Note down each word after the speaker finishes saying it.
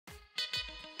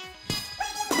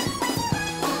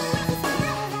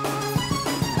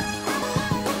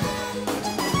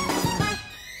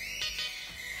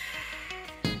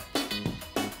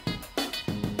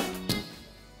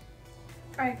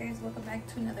welcome back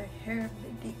to another hair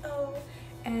video.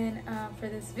 And for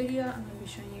this video I'm going to be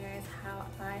showing you guys how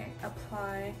I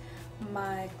apply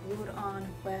my glued on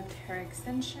webbed hair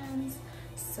extensions.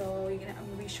 So I'm going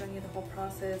to be showing you the whole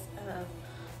process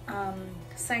of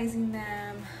sizing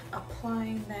them,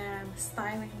 applying them,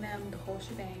 styling them, the whole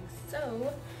shebang.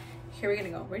 So here we're gonna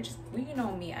go. You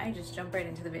know me, I just jump right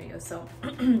into the video. So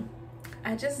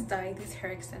I just dyed these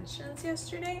hair extensions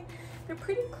yesterday. They're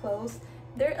pretty close.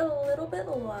 They're a little bit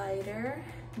lighter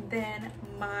than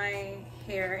my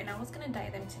hair, and I was gonna dye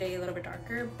them today a little bit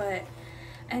darker, but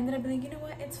I ended up being like, you know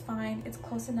what, it's fine, it's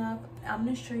close enough. I'm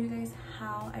gonna show you guys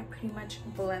how I pretty much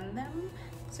blend them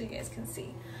so you guys can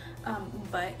see.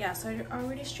 But yeah, so I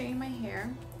already straightened my hair,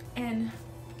 and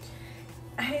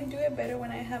I do it better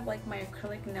when I have like my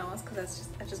acrylic nails, because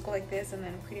I just go like this, and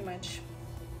then pretty much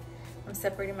I'm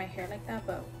separating my hair like that.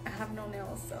 But I have no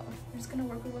nails, so I'm just gonna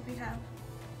work with what we have.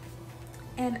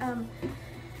 And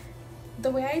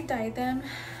the way I dyed them,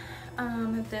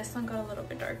 this one got a little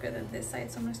bit darker than this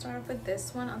side, so I'm gonna start off with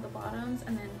this one on the bottoms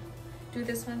and then do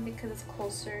this one because it's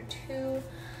closer to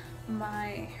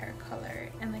my hair color.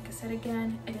 And like I said,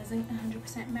 again, it doesn't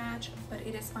 100% match, but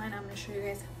it is fine. I'm gonna show you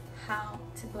guys how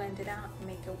to blend it out and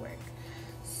make it work.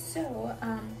 So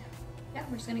yeah,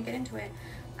 we're just gonna get into it.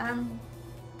 I'm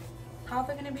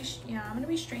gonna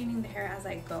be straightening the hair as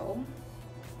I go,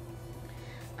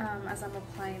 as I'm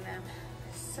applying them.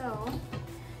 So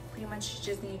pretty much you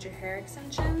just need your hair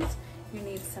extensions, you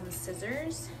need some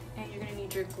scissors, and you're gonna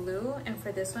need your glue. And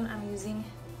for this one I'm using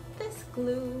this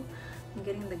glue. I'm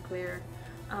getting the glare,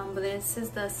 but this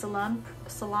is the Salon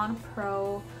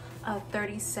Pro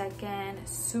 30-second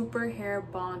super hair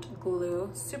bond glue.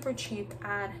 Super cheap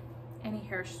at any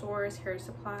hair stores, hair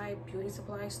supply, beauty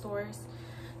supply stores,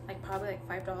 like probably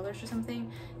like $5 or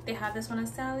something. They have this one at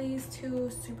Sally's too,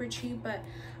 super cheap, but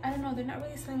I don't know, they're not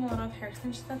really selling a lot of hair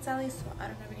extensions at Sally's, so I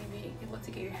don't know if you're gonna be able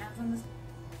to get your hands on this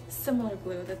similar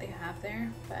glue that they have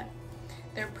there. But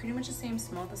they're pretty much the same,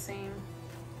 smell the same,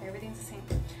 everything's the same.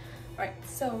 All right,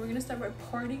 so we're gonna start by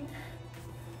parting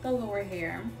the lower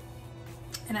hair,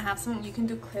 and I have some, you can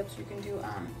do clips, you can do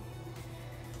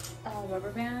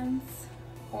rubber bands,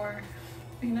 or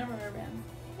not rubber bands,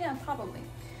 yeah, probably.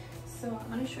 So I'm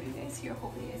gonna show you guys here,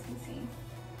 hopefully you guys can see.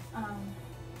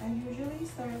 I usually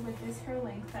start with this hair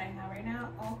length that I have right now.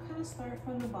 I'll kind of start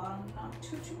from the bottom, not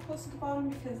too close to the bottom,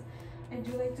 because I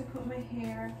do like to put my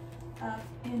hair up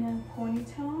in a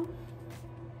ponytail.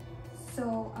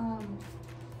 So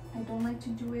I don't like to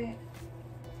do it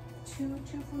too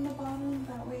from the bottom.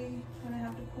 That way when I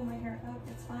have to pull my hair up,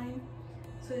 it's fine.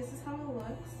 So this is how it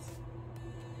looks.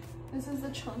 This is the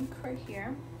chunk right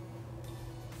here.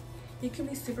 You can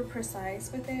be super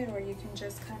precise with it, or you can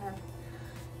just kind of,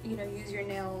 you know, use your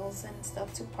nails and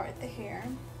stuff to part the hair.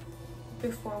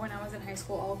 Before, when I was in high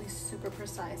school, I'll be super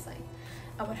precise. Like,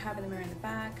 I would have the mirror in the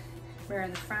back, mirror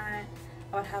in the front.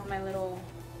 I would have my little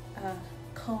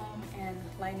comb and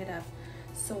line it up.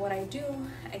 So what I do,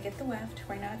 I get the weft.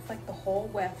 Right now it's like the whole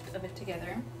weft of it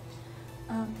together.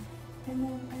 And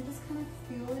then I just kind of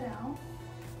feel it out.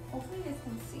 Hopefully you guys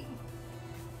can see.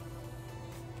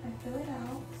 I fill it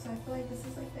out, so I feel like this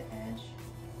is like the edge.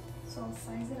 So I'll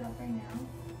size it up right now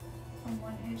from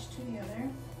one edge to the other.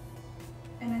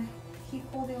 And I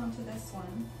keep holding on to this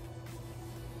one.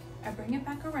 I bring it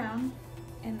back around,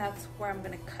 and that's where I'm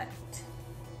gonna cut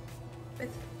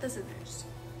with the scissors.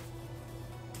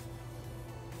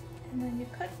 And then you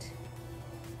cut.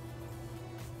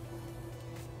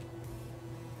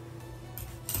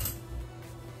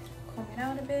 Comb it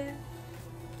out a bit.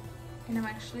 And I'm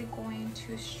actually going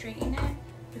to straighten it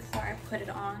before I put it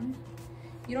on.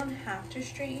 You don't have to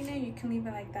straighten it, you can leave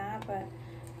it like that, but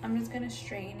I'm just gonna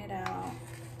straighten it out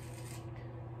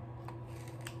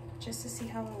just to see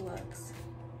how it looks.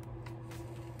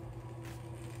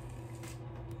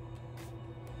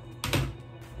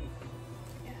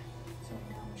 Yeah, so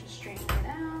now I'm just straightening it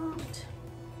out.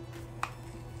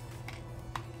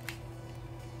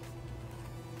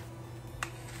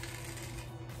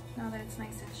 Now that it's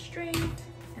nice and straight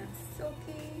and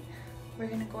silky, we're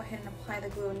gonna go ahead and apply the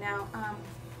glue. Now,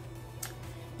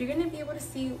 you're gonna be able to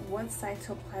see what side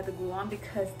to apply the glue on,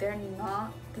 because they're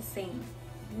not the same.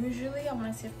 Usually, I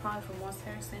wanna say probably for most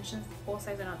hair extensions, both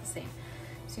sides are not the same.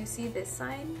 So you see this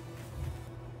side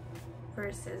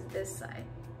versus this side.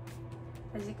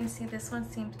 As you can see, this one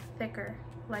seems thicker.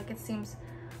 Like it seems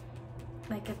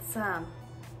like it's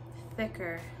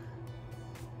thicker.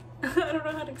 I don't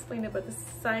know how to explain it, but this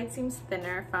side seems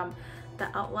thinner from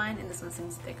the outline, and this one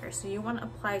seems thicker. So you want to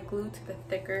apply glue to the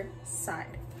thicker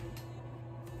side,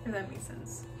 if that makes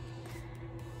sense.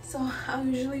 So I'll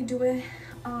usually do it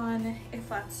on a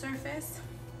flat surface,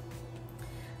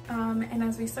 And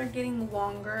as we start getting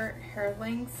longer hair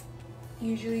lengths,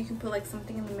 usually you can put like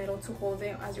something in the middle to hold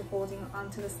it as you're holding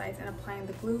onto the sides and applying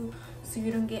the glue, so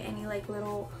you don't get any like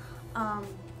little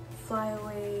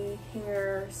flyaway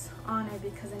hairs on it,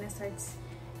 because then it starts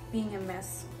being a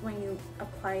mess when you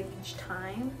apply it each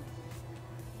time.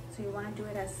 So you want to do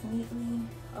it as neatly.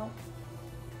 Oh,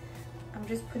 I'm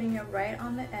just putting it right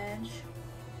on the edge,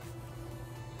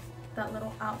 that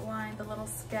little outline, the little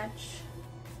sketch,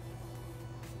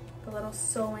 the little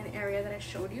sew-in area that I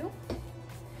showed you.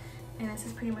 And this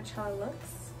is pretty much how it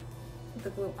looks with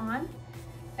the glue on.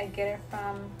 I get it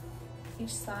from each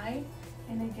side,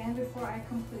 and again, before I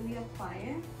completely apply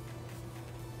it,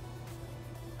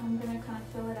 I'm gonna kind of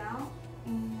fill it out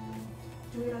and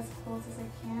do it as close as I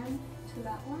can to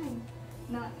that line.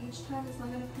 Now each time it's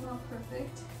not gonna come out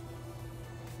perfect.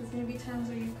 There's gonna be times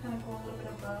where you kind of go a little bit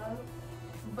above,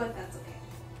 but that's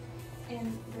okay.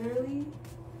 And literally,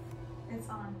 it's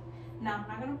on. Now I'm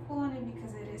not gonna pull on it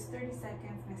because it is 30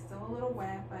 seconds and it's still a little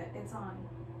wet, but it's on.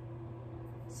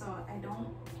 So I don't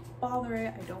bother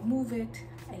it, I don't move it,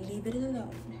 I leave it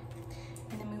alone.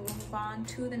 And then we move on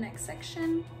to the next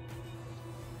section.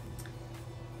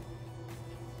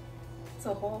 It's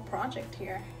a whole project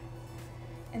here.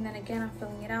 And then again, I'm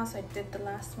filling it out. So I did the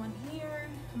last one here.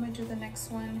 I'm gonna do the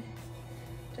next one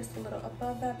just a little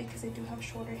above that because I do have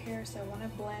shorter hair, so I wanna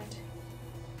blend,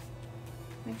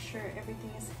 make sure everything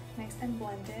is nice and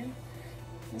blended.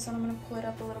 This one I'm gonna pull it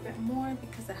up a little bit more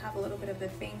because I have a little bit of the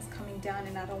bangs coming down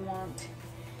and I don't want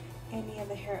any of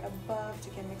the hair above to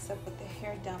get mixed up with the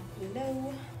hair down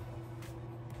below.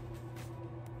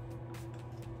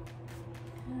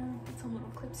 Put some little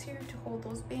clips here to hold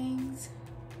those bangs.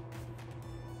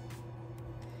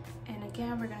 And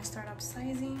again, we're gonna start up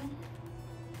sizing.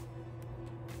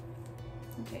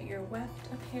 Get your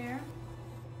weft of hair.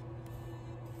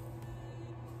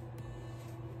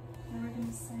 And we're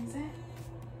gonna size it.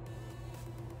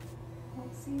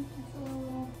 Let's see, it's a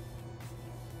little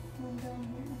one down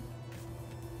here.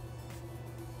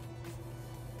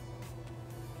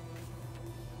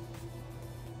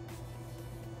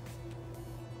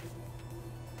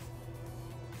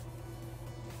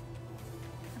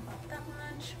 About that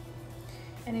much.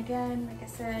 And again, like I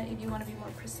said, if you want to be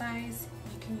more precise,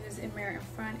 you can use a mirror in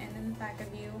front and in the back of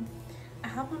you. I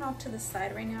have one off to the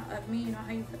side right now of me. You know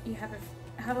how you have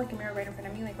I have like a mirror right in front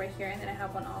of me, like right here, and then I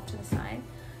have one off to the side.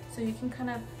 So you can kind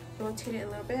of rotate it a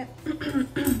little bit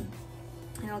and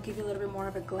it'll give you a little bit more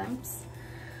of a glimpse.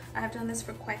 I have done this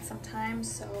for quite some time,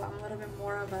 so I'm a little bit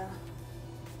more of a,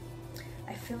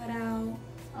 I feel it out.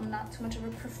 I'm not too much of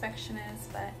a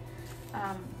perfectionist, but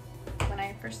when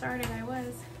I first started, I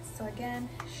was. So again,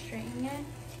 straighten it.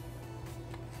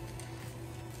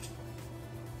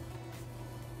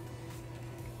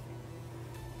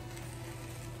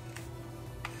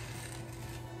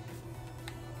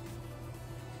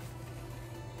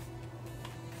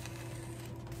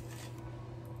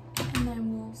 And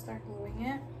then we'll start gluing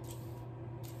it.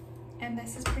 And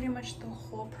this is pretty much the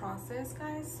whole process,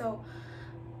 guys. So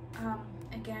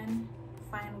again,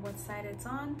 find what side it's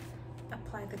on,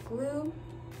 apply the glue.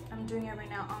 I'm doing it right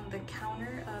now on the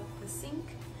counter of the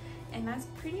sink, and that's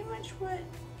pretty much what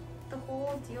the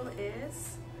whole deal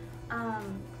is.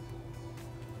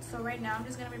 So right now I'm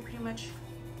just gonna be pretty much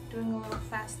doing a little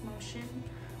fast motion,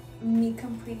 me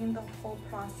completing the whole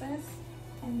process,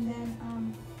 and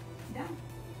then yeah,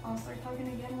 I'll start talking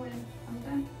again when I'm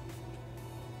done.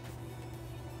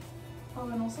 Oh,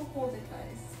 and also hold it,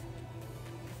 guys.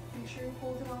 Make sure you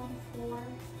hold it on for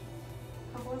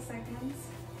a couple of seconds.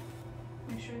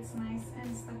 Make sure it's nice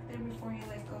and stuck there before you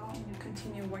let go and you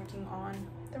continue working on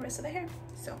the rest of the hair.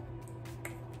 So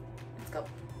let's go.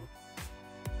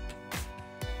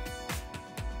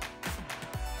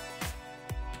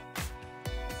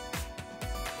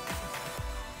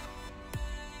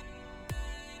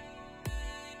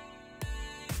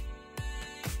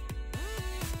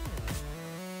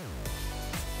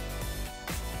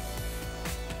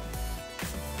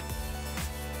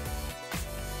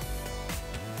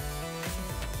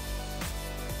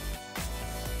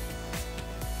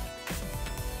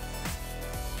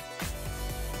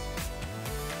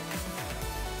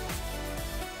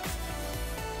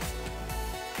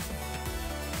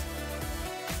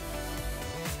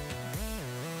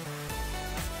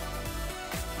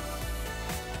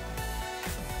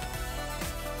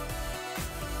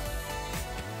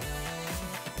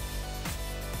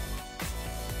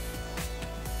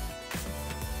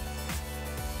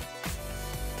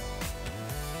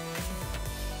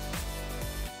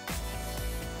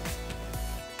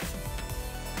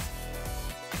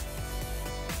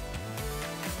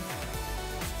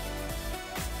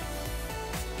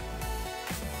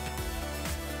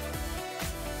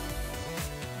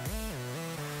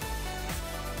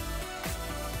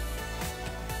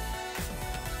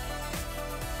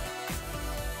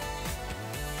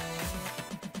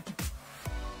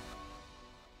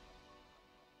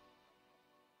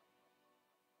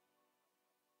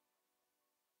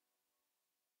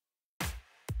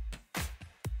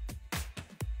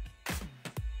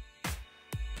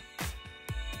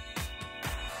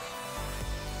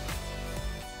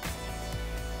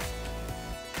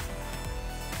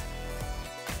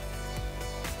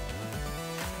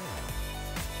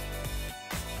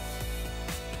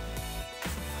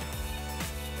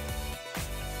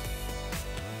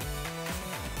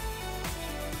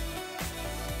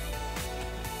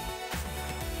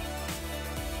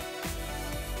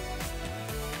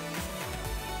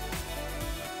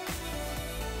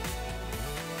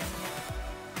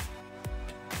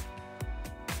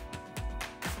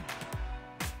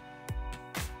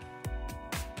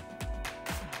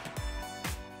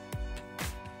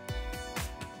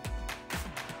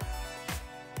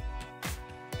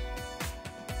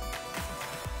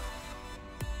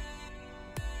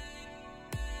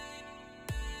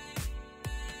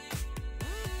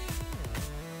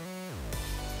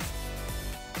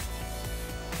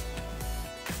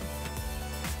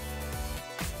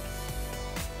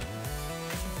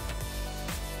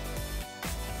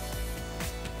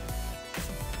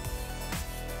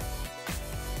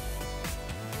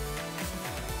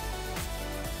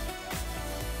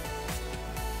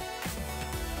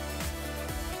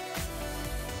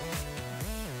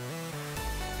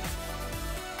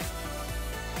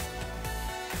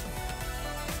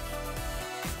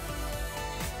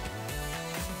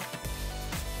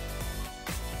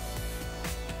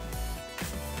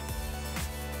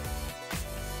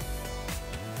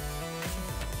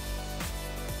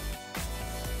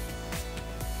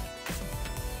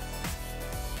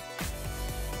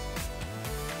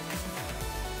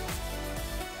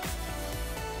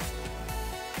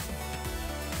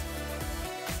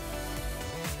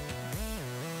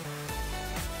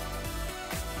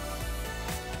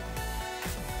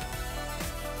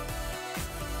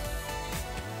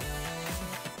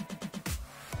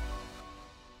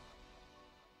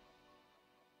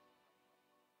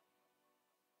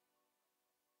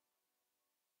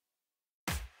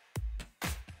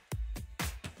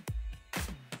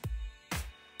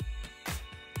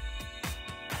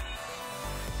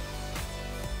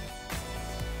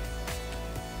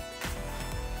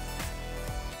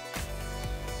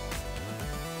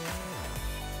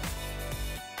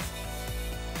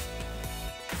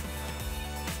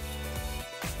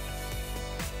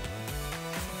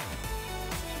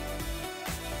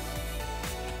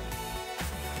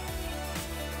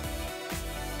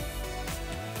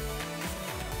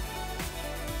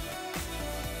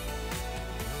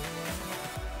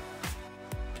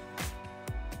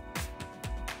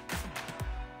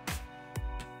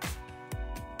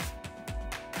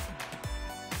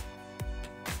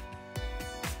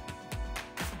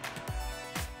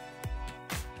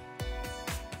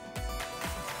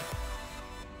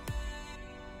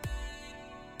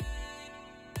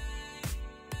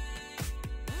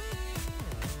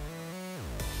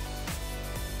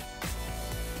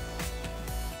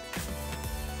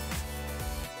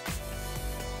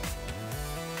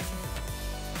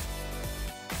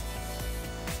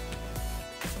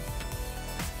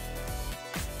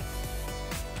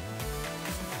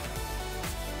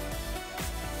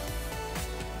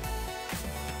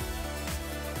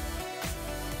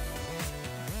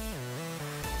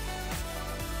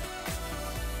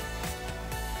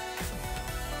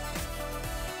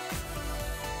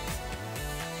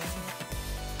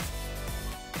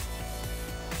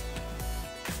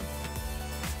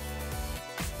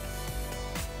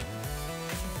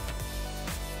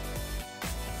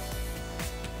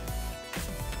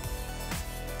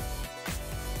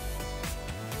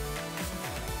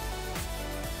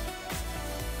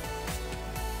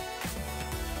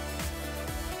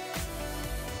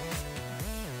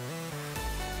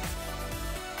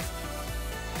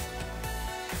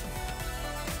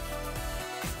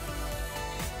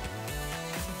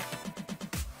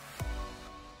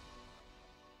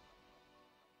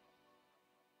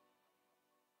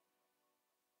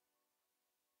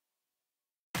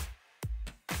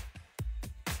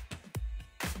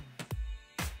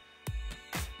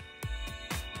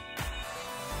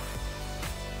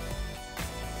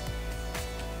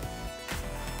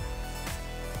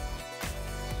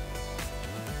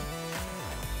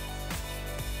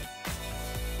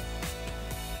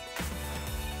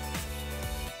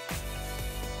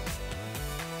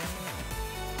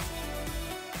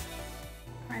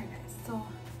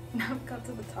 I've got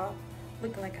to the top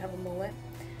looking like I have a mullet.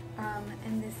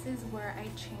 And this is where I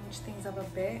changed things up a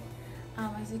bit.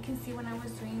 As you can see, when I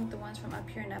was doing the ones from up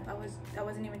here and up, I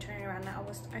wasn't even turning around.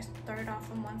 I started off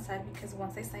from one side because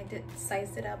once I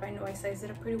sized it up, I know I sized it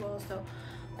up pretty well, so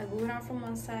I glue it on from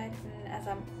one side, and as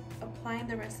I'm applying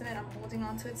the rest of it, I'm holding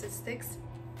on to it so it sticks.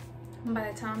 And by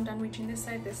the time I'm done reaching this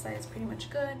side is pretty much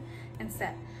good and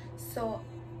set. So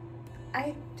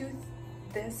I do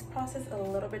this process a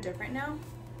little bit different now.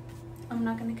 I'm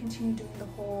not going to continue doing the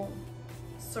whole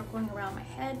circling around my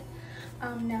head.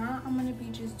 Now I'm going to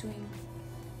be just doing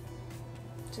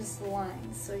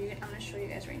lines. So I'm going to show you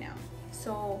guys right now.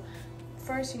 So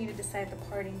first you need to decide the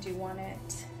parting. Do you want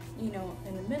it, you know,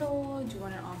 in the middle? Do you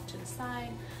want it off to the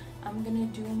side? I'm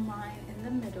going to do mine in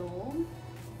the middle.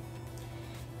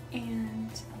 And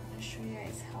I'm going to show you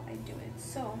guys how I do it.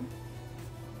 So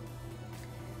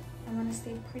I'm going to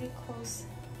stay pretty close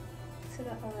to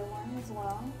the other one as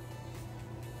well.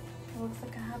 It looks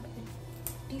like I have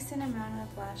a decent amount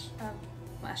of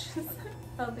lashes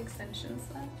of extensions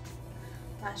left.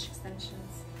 Lash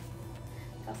extensions.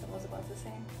 That's what I was about to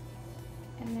say.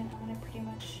 And then I'm going to pretty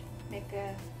much make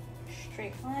a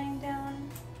straight line down.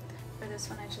 For this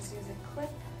one, I just use a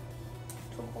clip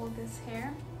to hold this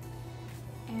hair.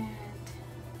 And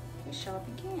we shall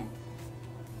begin.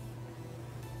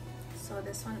 So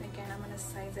this one, again, I'm going to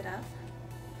size it up.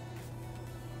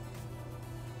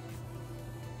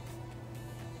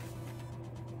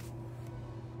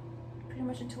 Pretty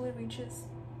much until it reaches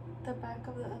the back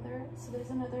of the other. So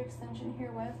there's another extension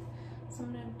here with, so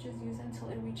I'm going to just use it until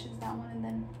it reaches that one and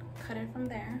then cut it from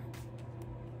there.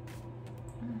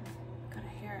 Got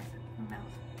a hair in my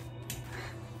mouth.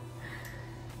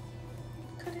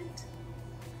 Cut it.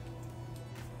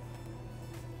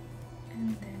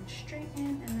 And then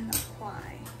straighten and then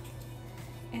apply.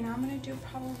 And I'm going to do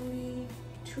probably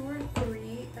 2 or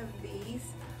 3 of these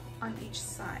on each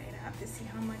side. I have to see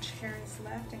how much hair is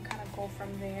left and kind of go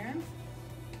from there.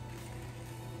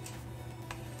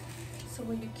 So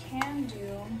what you can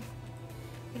do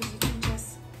is you can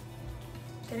just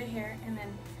get a hair and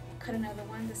then cut another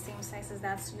one the same size as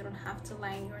that, so you don't have to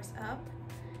line yours up.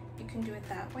 You can do it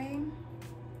that way,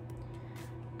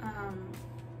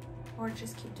 or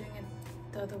just keep doing it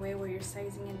the other way where you're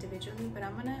sizing individually. But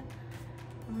I'm gonna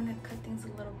cut things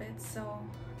a little bit, so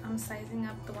I'm sizing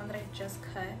up the one that I just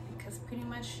cut because pretty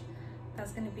much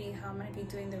that's gonna be how I'm gonna be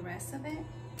doing the rest of it.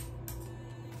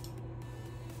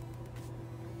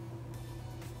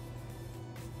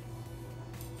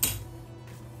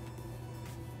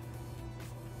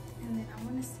 And then I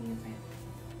want to see if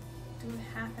I do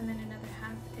half and then another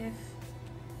half if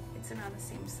it's around the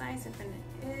same size. If it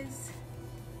is,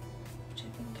 which I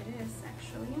think it is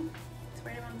actually, it's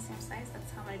right around the same size.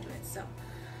 That's how I do it. So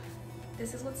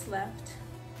this is what's left.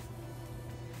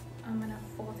 I'm gonna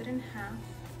fold it in half,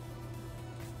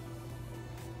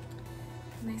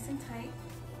 nice and tight,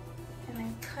 and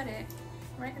then cut it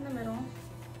right in the middle.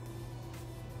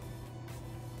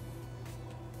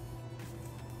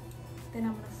 Then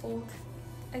I'm gonna fold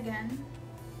again.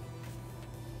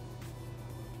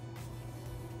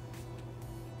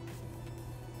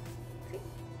 See?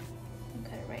 And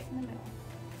cut it right in the middle.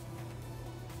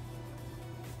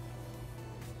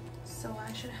 So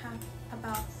I should have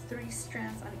about 3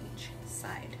 strands on each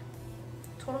side.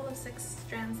 Total of 6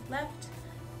 strands left,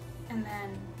 and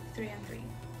then 3 and 3.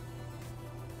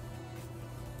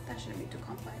 That shouldn't be too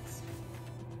complex.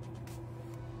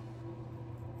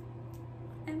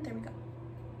 And there we go.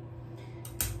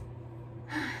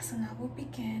 So now we'll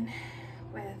begin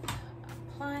with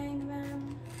applying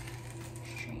them,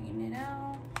 straighten it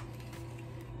out.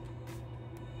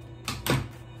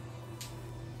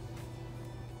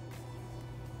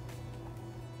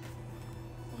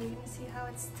 You can see how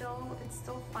it's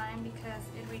still fine because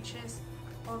it reaches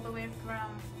all the way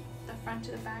from the front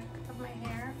to the back of my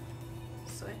hair.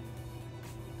 So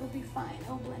it'll be fine,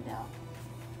 it'll blend out.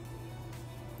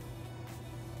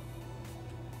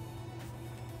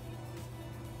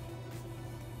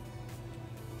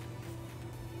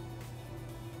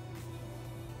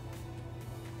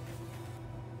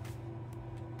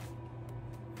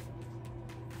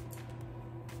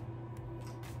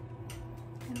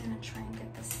 And then I try and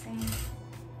get the same,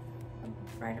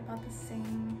 right about the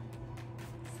same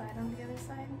side on the other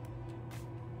side.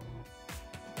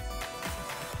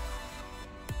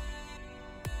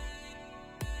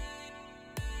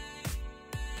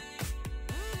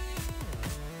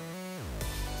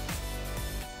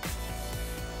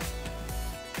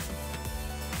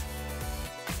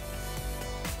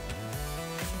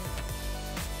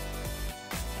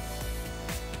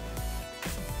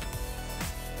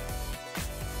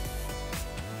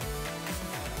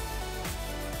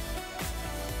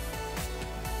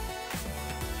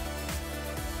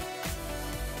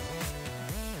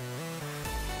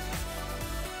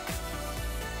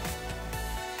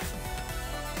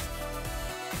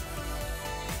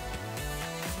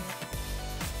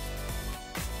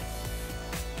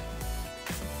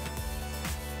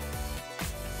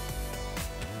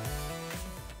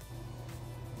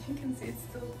 can see it's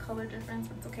still color difference,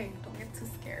 but it's okay. Don't get too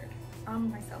scared. I'm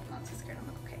myself not too scared. I'm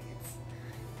like, okay,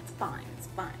 it's fine, it's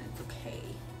fine, it's okay.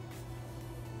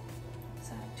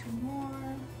 So I have 2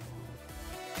 more.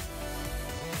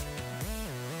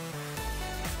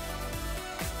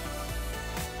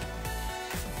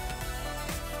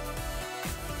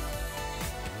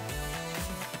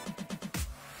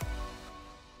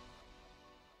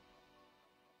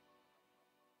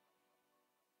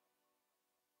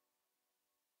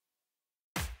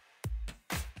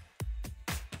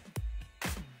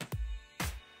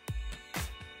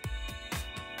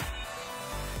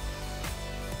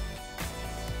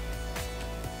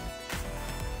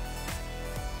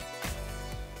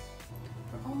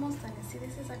 See,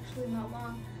 this is actually not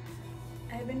long.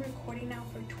 I've been recording now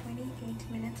for 28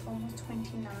 minutes, almost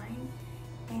 29,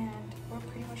 and we're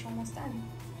pretty much almost done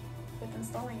with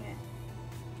installing it.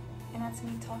 And that's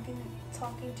me talking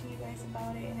to you guys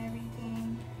about it and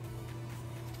everything.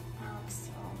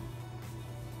 So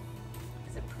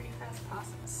it's a pretty fast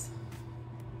process.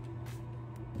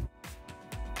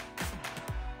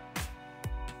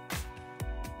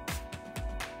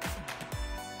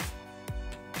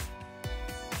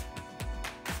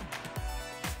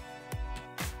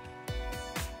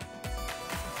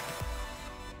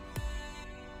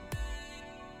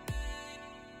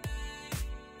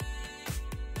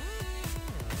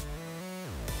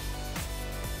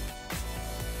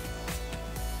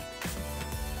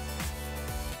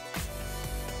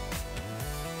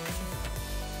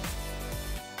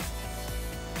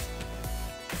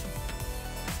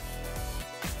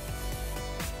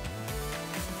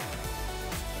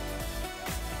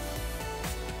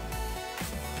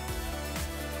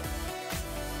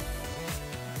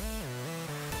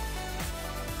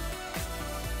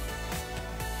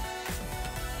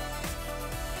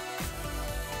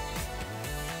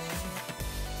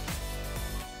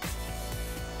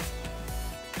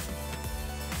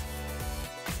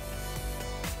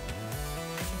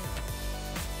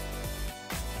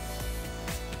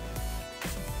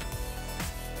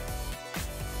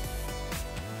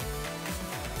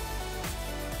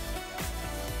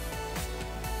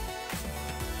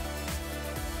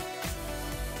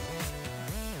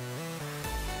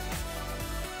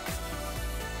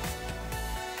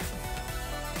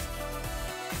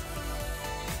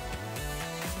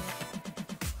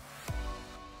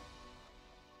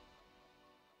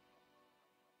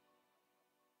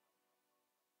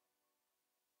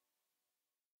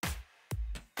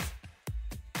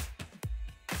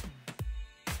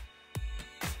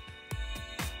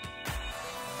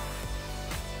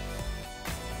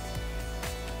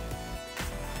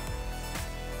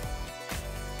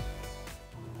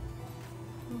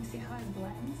 See how it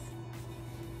blends?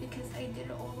 Because I did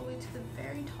it all the way to the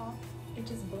very top, it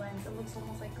just blends. It looks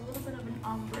almost like a little bit of an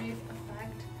ombre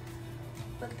effect,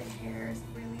 but the hairs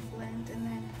really blend. And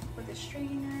then with a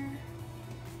straightener,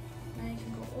 now you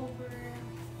can go over,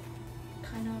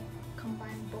 kind of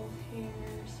combine both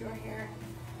hairs, your hair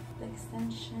and the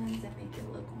extensions, and make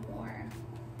it look more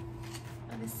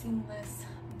of a seamless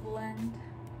blend.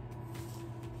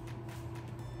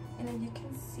 And then you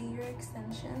can see your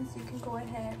extensions. You can go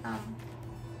ahead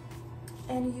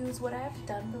and use what I've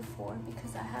done before,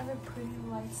 because I have a pretty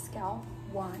light scalp,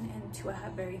 1, and 2, I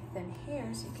have very thin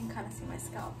hair, so you can kind of see my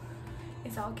scalp.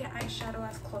 Is I'll get eyeshadow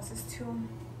as closest to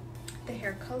the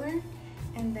hair color,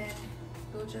 and then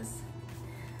we'll just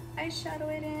eyeshadow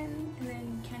it in, and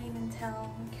then you can't even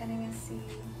tell, you can't even see,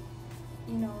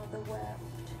 you know, the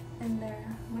weft in there.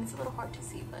 I mean, it's a little hard to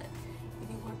see, but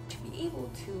if you were to be able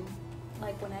to,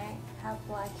 like when I have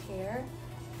black hair,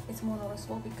 it's more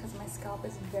noticeable because my scalp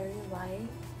is very light,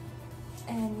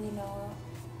 and you know,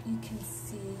 you can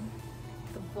see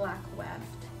the black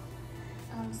weft.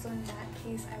 So in that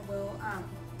case, I will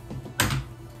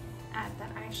add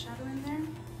that eyeshadow in there.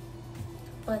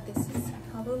 But this is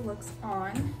how it looks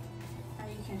on. Now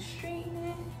you can straighten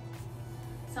it.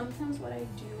 Sometimes what I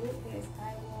do is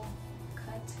I will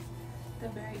cut the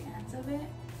very ends of it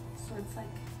so it's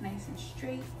like nice and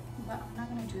straight. But I'm not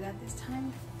gonna do that this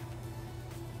time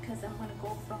because I'm gonna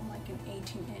go from like an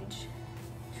 18-inch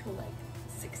to like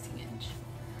 16-inch,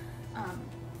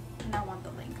 and I want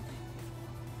the length.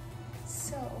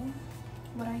 So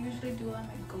what I usually do on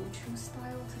my go-to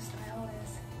style to style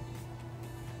is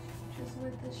just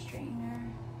with the straightener,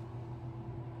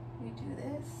 we do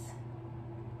this,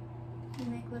 you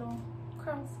make little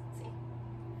curls, see?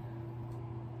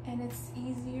 And it's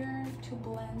easier to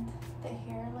blend the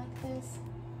hair like this,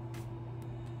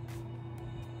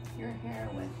 your hair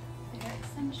with the hair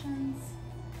extensions.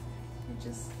 It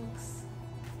just looks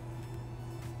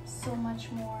so much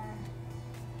more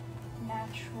natural.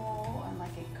 natural and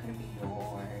like it could be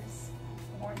yours,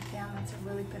 or damn, that's a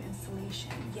really good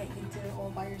installation, yet you did it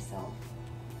all by yourself.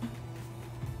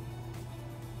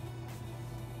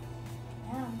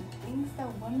 Yeah, the things that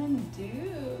women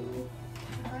do.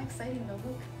 How exciting though,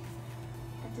 look.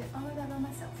 I did all of that by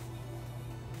myself.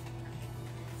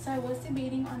 So I was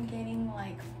debating on getting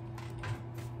like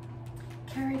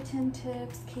keratin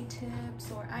tips,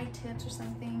 K-tips, or eye tips or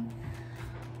something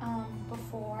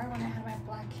before when I had my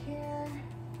black hair.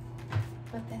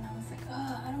 But then I was like,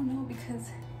 oh, I don't know, because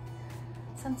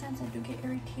sometimes I do get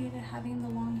irritated having the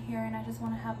long hair and I just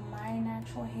want to have my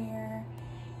natural hair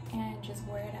and just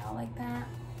wear it out like that.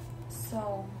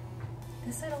 So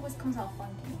this side always comes out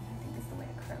funky. I think it's the way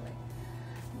I curl it.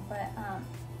 But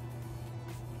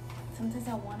sometimes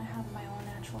I want to have my own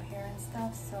natural hair and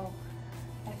stuff, so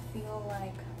I feel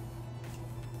like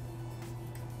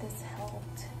this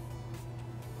helped,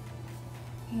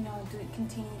 you know,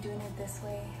 continue doing it this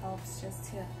way helps just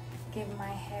to give my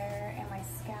hair and my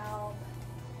scalp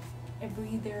a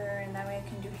breather, and that way I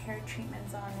can do hair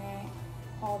treatments on it,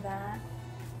 all that.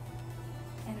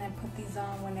 And then put these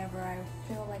on whenever I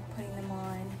feel like putting them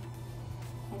on,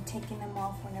 and taking them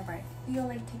off whenever I feel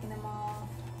like taking them off.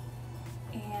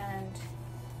 And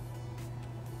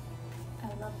I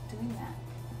love doing that.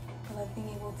 I love being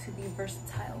able to be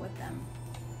versatile with them,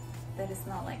 that it's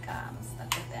not like I'm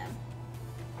stuck with them.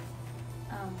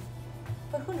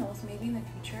 But who knows, maybe in the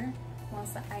future,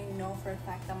 once I know for a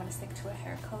fact I'm gonna stick to a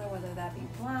hair color, whether that be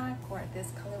black or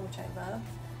this color, which I love,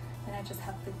 then I just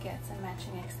have to get some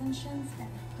matching extensions and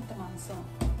put them on. So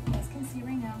you guys can see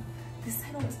right now, this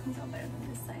side always comes out better than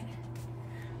this side.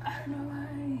 I don't know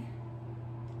why.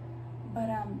 But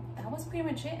that was pretty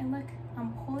much it. And look,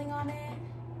 I'm pulling on it.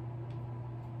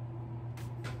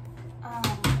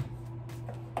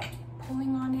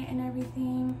 Pulling on it and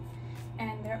everything,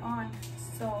 and they're on.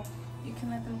 So you can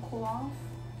let them cool off,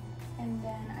 and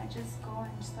then I just go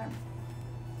and start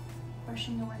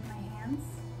brushing it with my hands.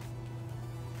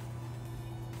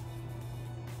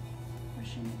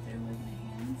 Brushing it through with my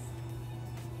hands.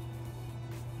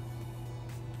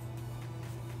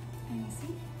 And you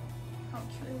see how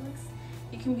cute it looks?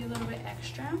 You can be a little bit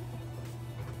extra.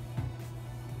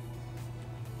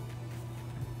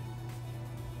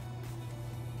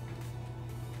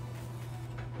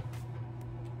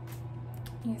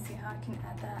 You see how I can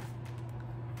add that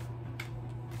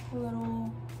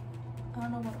little, I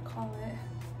don't know what to call it,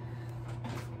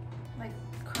 like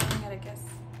curling it, I guess,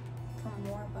 from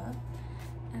more above,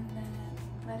 and then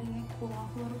letting it cool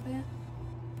off a little bit,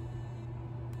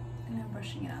 and then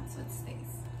brushing it out so it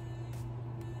stays.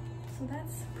 So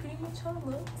that's pretty much how it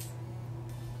looks.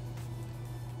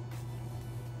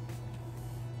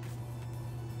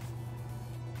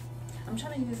 I'm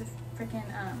trying to use a freaking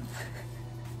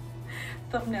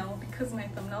thumbnail, because my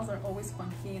thumbnails are always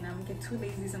funky and I get too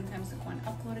lazy sometimes to go and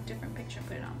upload a different picture and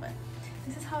put it on. But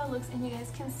this is how it looks, and you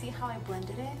guys can see how I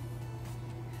blended it.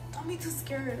 Don't be too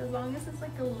scared. As long as it's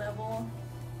like a level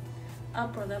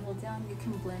up or level down, you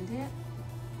can blend it.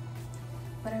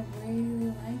 But I really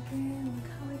like it. Look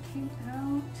how it came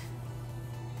out.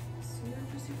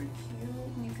 Super, super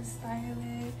cute. You can style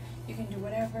it. You can do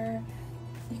whatever.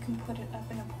 You can put it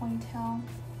up in a ponytail.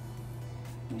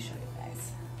 Let me show you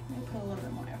guys. Let me put a little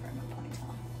bit more effort in my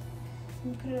ponytail.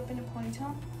 You put it up in a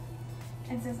ponytail.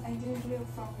 And since I didn't do it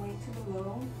from way too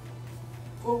low,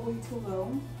 or way too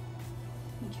low,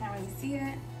 you can't really see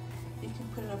it. You can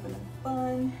put it up in a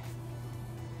bun.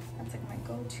 That's like my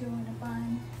go-to in a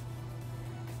bun.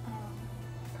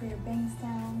 Put your bangs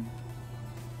down.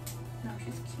 Now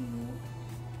she's cute.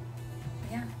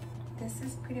 Yeah, this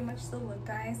is pretty much the look,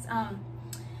 guys.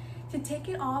 To take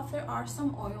it off, there are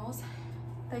some oils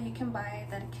that you can buy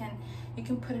that you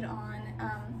can put it on.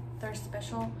 They're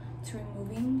special to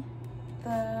removing the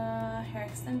hair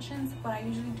extensions. What I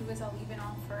usually do is I'll leave it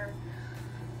on for,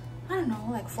 I don't know,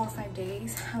 like 4 or 5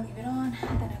 days. I'll leave it on,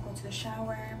 then I go to the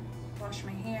shower, wash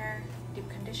my hair, deep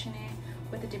condition it.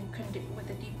 With the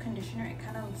deep conditioner, it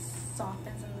kind of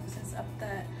softens and loosens up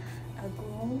the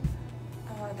glue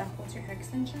that holds your hair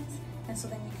extensions, and so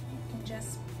then you can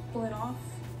just pull it off.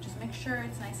 Just make sure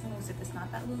it's nice and loose. If it's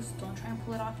not that loose, don't try and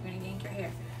pull it off. You're gonna yank your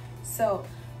hair. So,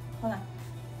 hold on.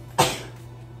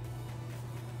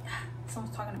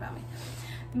 Someone's talking about me.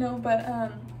 No,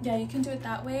 but yeah, you can do it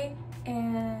that way,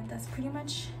 and that's pretty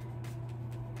much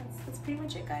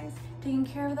it, guys. Taking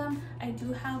care of them. I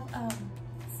do have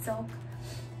silk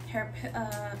hair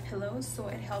pillows, so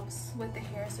it helps with the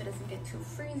hair so it doesn't get too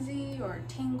frizzy or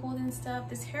tangled and stuff.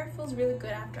 This hair feels really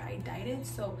good after I dyed it,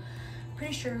 so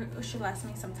pretty sure it should last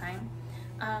me some time.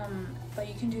 But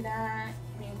you can do that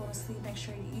when you go to sleep. Make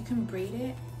sure you can braid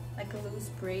it like a loose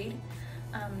braid,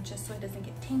 just so it doesn't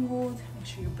get tangled. Make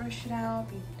sure you brush it out,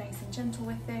 be nice and gentle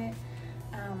with it.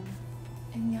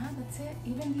 And yeah, that's it.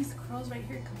 Even these curls right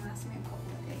here can last me a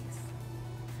couple of days.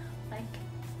 Like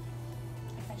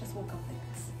I just woke up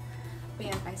like this. But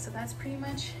yeah guys, so that's pretty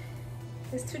much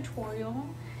this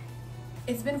tutorial.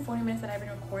 It's been 40 minutes that I've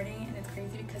been recording, and it's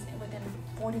crazy because within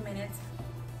 40 minutes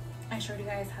I showed you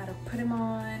guys how to put them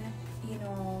on, you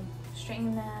know,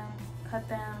 straighten them, cut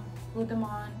them, glue them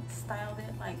on, styled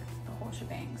it, like the whole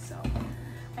shebang. So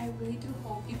I really do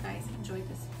hope you guys enjoyed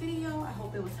this video. I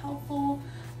hope it was helpful.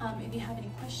 If you have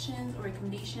any questions or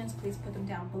recommendations, please put them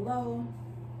down below.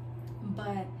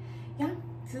 But yeah,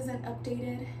 this is an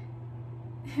updated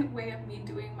way of me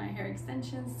doing my hair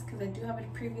extensions, because I do have a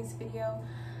previous video,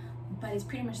 but it's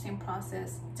pretty much the same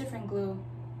process, different glue,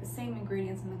 the same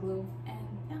ingredients in the glue, and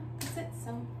yeah, that's it.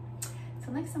 So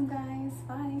till next time guys,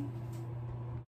 bye.